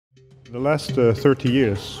The last 30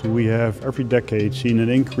 years, we have every decade seen an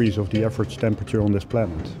increase of the average temperature on this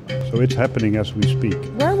planet. So it's happening as we speak.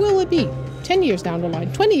 Where will it be 10 years down the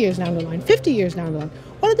line, 20 years down the line, 50 years down the line?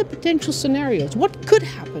 What are the potential scenarios? What could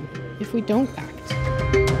happen if we don't act?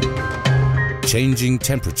 Changing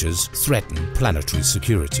temperatures threaten planetary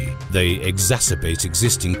security. They exacerbate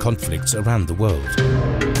existing conflicts around the world.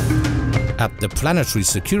 At the Planetary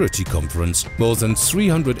Security Conference, more than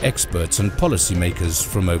 300 experts and policymakers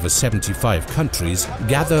from over 75 countries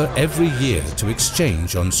gather every year to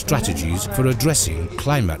exchange on strategies for addressing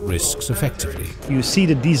climate risks effectively. You see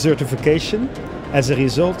the desertification as a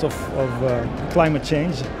result of climate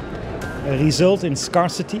change, a result in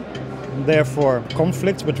scarcity, and therefore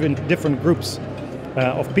conflicts between different groups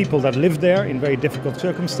of people that live there in very difficult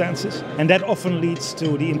circumstances. And that often leads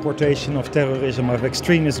to the importation of terrorism, of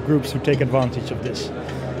extremist groups who take advantage of this.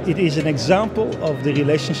 It is an example of the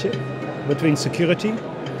relationship between security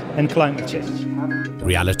and climate change.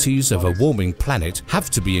 Realities of a warming planet have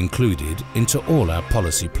to be included into all our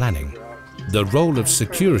policy planning. The role of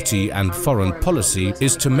security and foreign policy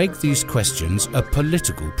is to make these questions a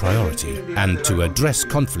political priority and to address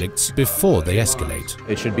conflicts before they escalate.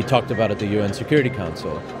 It should be talked about at the UN Security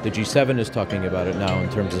Council. The G7 is talking about it now in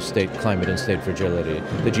terms of state climate and state fragility.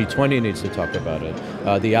 The G20 needs to talk about it.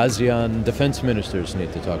 The ASEAN defense ministers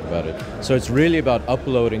need to talk about it. So it's really about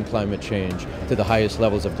uploading climate change to the highest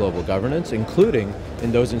levels of global governance, including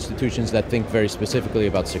in those institutions that think very specifically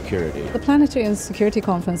about security. The Planetary Security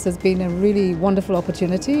Conference has been a really wonderful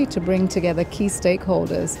opportunity to bring together key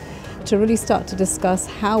stakeholders to really start to discuss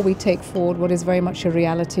how we take forward what is very much a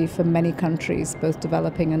reality for many countries, both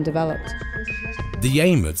developing and developed. The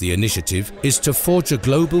aim of the initiative is to forge a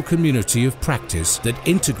global community of practice that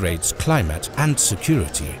integrates climate and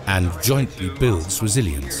security and jointly builds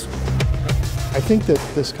resilience. I think that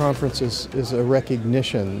this conference is a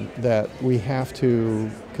recognition that we have to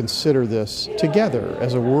consider this together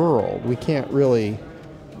as a world. We can't really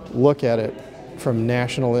look at it from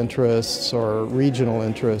national interests or regional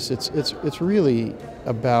interests. It's really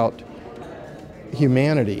about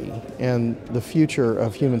humanity and the future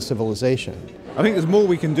of human civilization. I think there's more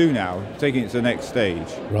we can do now, taking it to the next stage.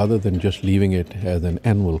 Rather than just leaving it as an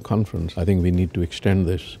annual conference, I think we need to extend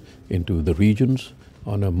this into the regions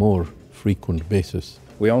on a more frequent basis.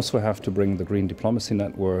 We also have to bring the Green Diplomacy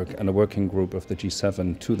Network and a working group of the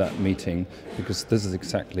G7 to that meeting, because this is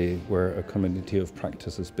exactly where a community of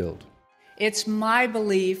practice is built. It's my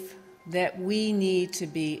belief that we need to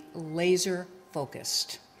be laser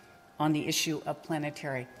focused on the issue of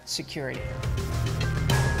planetary security.